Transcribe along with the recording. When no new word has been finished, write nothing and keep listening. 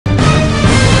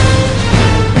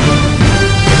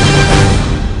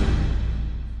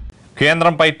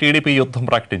కేంద్రంపై టీడీపీ యుద్ధం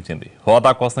ప్రకటించింది. హోదా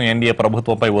కోసం ఎన్డీఏ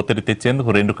ప్రభుత్వంపై ఒత్తిడి తెచ్చేందుకు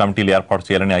 2 కమిటీలు ఏర్పాటు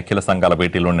చేయాలని అఖిల సంఘాల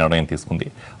భేటీలో నిర్ణయం తీసుకుంది.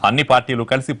 అన్ని పార్టీలు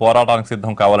కలిసి పోరాటానికి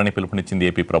సిద్ధం కావాలని పిలుపునిచ్చింది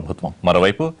ఏపీ ప్రభుత్వం.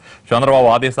 మరోవైపు చంద్రబాబు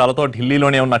ఆదేశాలతో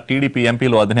ఢిల్లీలోనే ఉన్న టీడీపీ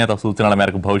ఎంపీలు అధినేత సూచనల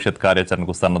మేరకు భవిష్యత్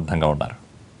కార్యాచరణకు సన్నద్ధంగా ఉన్నారు.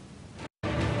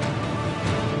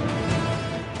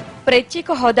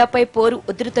 ప్రత్యేక హోదాపై పోరు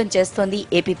ఉధృతం చేస్తోంది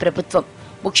ఏపీ ప్రభుత్వం.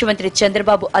 ముఖ్యమంత్రి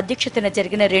చంద్రబాబు అధ్యక్షతన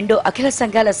జరిగిన 2 అఖిల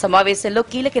సంఘాల సమావేశంలో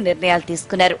కీలక నిర్ణయాలు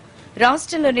తీసుకున్నారు.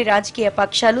 రాష్ట్రంలోని రాజకీయ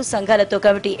పక్షాలు సంఘాలతో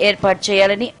కమిటీ ఏర్పాటు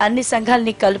చేయాలని, అన్ని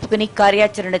సంఘాలని కలుపుకుని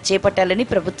కార్యాచరణ చేపట్టాలని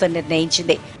ప్రభుత్వం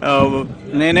నిర్ణయించింది.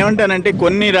 నేనేమంటానంటే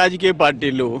కొన్ని రాజకీయ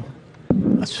పార్టీలు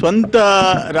సొంత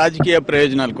రాజకీయ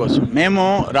ప్రయోజనాల కోసం, మేము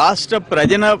రాష్ట్ర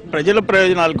ప్రజల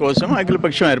ప్రయోజనాల కోసం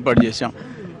అఖిలపక్షం ఏర్పాటు చేశాం.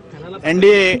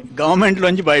 ఎన్డీఏ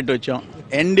గవర్నమెంట్లోంచి బయట వచ్చాం,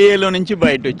 ఎన్డీఏలో నుంచి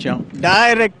బయట వచ్చాం,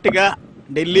 డైరెక్ట్గా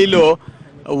ఢిల్లీలో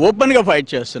ఓపెన్గా ఫైట్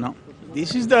చేస్తున్నాం.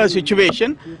 This is the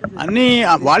situation. అన్నీ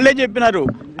వాళ్లే చెప్పినారు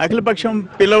అఖిలపక్షం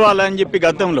పిలవాలని చెప్పి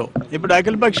గతంలో. ఇప్పుడు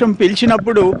అఖిలపక్షం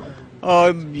పిలిచినప్పుడు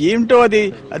ఏంటో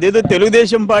అదేదో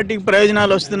తెలుగుదేశం పార్టీకి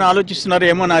ప్రయోజనాలు వస్తున్న ఆలోచిస్తున్నారు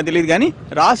ఏమో నాకు తెలియదు, కానీ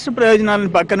రాష్ట్ర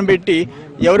ప్రయోజనాలను పక్కన పెట్టి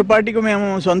ఎవరి పార్టీకి మేము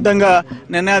సొంతంగా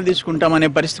నిర్ణయాలు తీసుకుంటామనే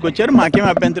పరిస్థితికి వచ్చారు. మాకేం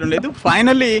అభ్యంతరం లేదు.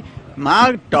 ఫైనల్లీ మా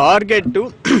టార్గెట్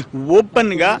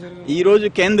ఓపెన్గా ఈరోజు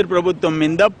కేంద్ర ప్రభుత్వం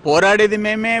మీద పోరాడేది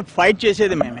మేమే, ఫైట్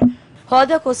చేసేది మేమే.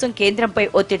 హోదా కోసం కేంద్రంపై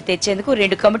ఒత్తిడి తెచ్చేందుకు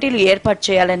 2 కమిటీలు ఏర్పాటు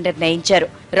చేయాలని నిర్ణయించారు.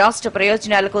 రాష్ట్ర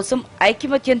ప్రయోజనాల కోసం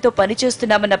ఐకమత్యంతో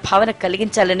పనిచేస్తున్నామన్న భావన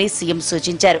కలిగించాలని సీఎం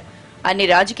సూచించారు. అన్ని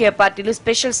రాజకీయ పార్టీలు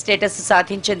స్పెషల్ స్టేటస్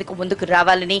సాధించేందుకు ముందుకు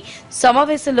రావాలని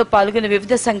సమావేశంలో పాల్గొన్న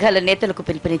వివిధ సంఘాల నేతలకు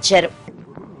పిలుపునిచ్చారు.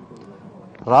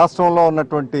 రాష్ట్రంలో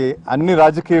ఉన్నటువంటి అన్ని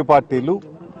రాజకీయ పార్టీలు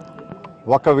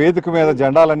ఒక వేదిక మీద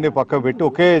జెండాలన్నీ పక్కకు పెట్టి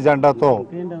ఒకే ఎజెండాతో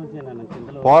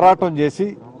పోరాటం చేసి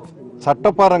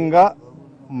చట్టపరంగా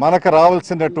మనకు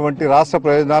రావాల్సినటువంటి రాష్ట్ర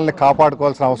ప్రయోజనాలని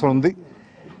కాపాడుకోవాల్సిన అవసరం ఉంది.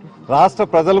 రాష్ట్ర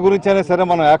ప్రజల గురించి అయినా సరే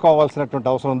మనం ఏకం అవ్వాల్సినటువంటి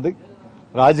అవసరం ఉంది.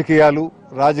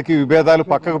 రాజకీయ విభేదాలు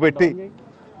పక్కకు పెట్టి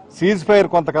సీజ్ ఫైర్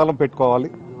కొంతకాలం పెట్టుకోవాలి.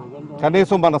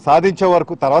 కనీసం మనం సాధించే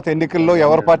వరకు. తర్వాత ఎన్నికల్లో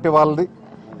ఎవరి పార్టీ వాళ్ళది,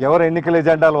 ఎవరు ఎన్నికల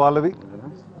ఎజెండాలు వాళ్ళవి.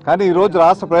 కానీ ఈరోజు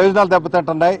రాష్ట్ర ప్రయోజనాలు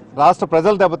దెబ్బతింటున్నాయి, రాష్ట్ర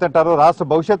ప్రజలు దెబ్బతింటారు, రాష్ట్ర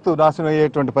భవిష్యత్తు నాశనం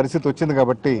అయ్యేటువంటి పరిస్థితి వచ్చింది.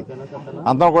 కాబట్టి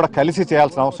అందరం కూడా కలిసి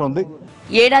చేయాల్సిన అవసరం ఉంది.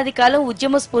 ఏడాది కాలం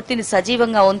ఉద్యమ స్ఫూర్తిని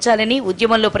సజీవంగా ఉంచాలని,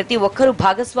 ఉద్యమంలో ప్రతి ఒక్కరూ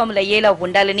భాగస్వాములయ్యేలా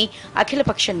ఉండాలని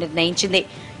అఖిలపక్షం నిర్ణయించింది.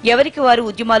 ఎవరికి వారు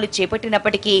ఉద్యమాలు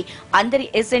చేపట్టినప్పటికీ అందరి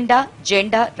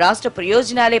జెండా రాష్ట్ర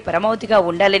ప్రయోజనాలే పరమావధిగా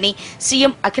ఉండాలని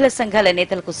సీఎం అఖిల సంఘాల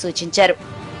నేతలకు సూచించారు.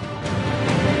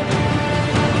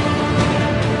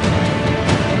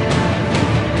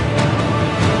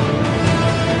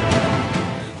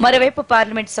 మరోవైపు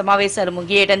పార్లమెంట్ సమావేశాలు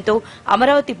ముగియడంతో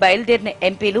అమరావతి బయలుదేరిన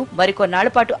ఎంపీలు మరికొన్నాళ్ల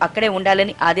పాటు అక్కడే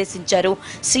ఉండాలని ఆదేశించారు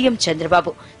సీఎం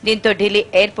చంద్రబాబు. దీంతో ఢిల్లీ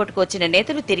ఎయిర్పోర్ట్ కు వచ్చిన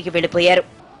నేతలు తిరిగి వెళ్లిపోయారు.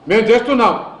 మేము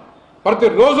చేస్తున్నాం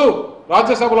ప్రతిరోజు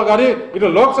రాజ్యసభలో కానీ, ఇటు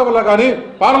లోక్సభలో కానీ,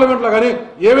 పార్లమెంట్లో కానీ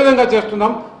ఏ విధంగా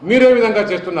చేస్తున్నాం, మీరే విధంగా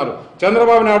చేస్తున్నారు.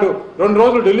 చంద్రబాబు నాయుడు 2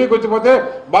 రోజులు ఢిల్లీకి వచ్చిపోతే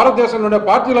భారతదేశంలో ఉండే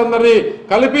పార్టీలందరినీ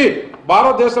కలిపి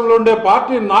భారతదేశంలో ఉండే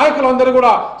పార్టీ నాయకులందరూ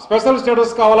కూడా స్పెషల్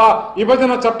స్టేటస్ కావాలా,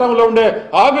 విభజన చట్టంలో ఉండే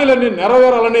హామీలన్నీ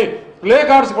నెరవేరాలని ప్లే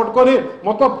కార్డ్స్ పట్టుకొని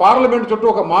మొత్తం పార్లమెంట్ చుట్టూ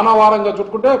ఒక మానవారంగా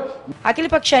చుట్టుకుంటే,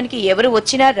 అఖిలపక్షానికి ఎవరు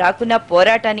వచ్చినా రాకున్నా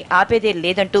పోరాటాన్ని ఆపేదే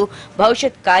లేదంటూ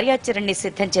భవిష్యత్ కార్యాచరణని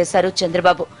సిద్ధం చేశారు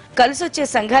చంద్రబాబు. కలిసొచ్చే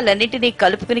సంఘాలన్నింటినీ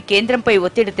కలుపుకుని కేంద్రంపై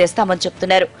ఒత్తిడి తెస్తామని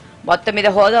చెప్తున్నారు. మొత్తం మీద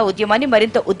హోదా ఉద్యమాన్ని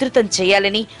మరింత ఉధృతం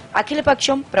చేయాలని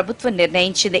అఖిలపక్షం ప్రభుత్వం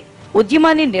నిర్ణయించింది.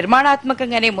 ఉద్యమాన్ని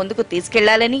నిర్మాణాత్మకంగానే ముందుకు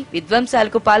తీసుకెళ్లాలని,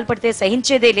 విధ్వంసాలకు పాల్పడితే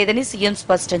సహించేదే లేదని సీఎం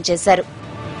స్పష్టం చేశారు.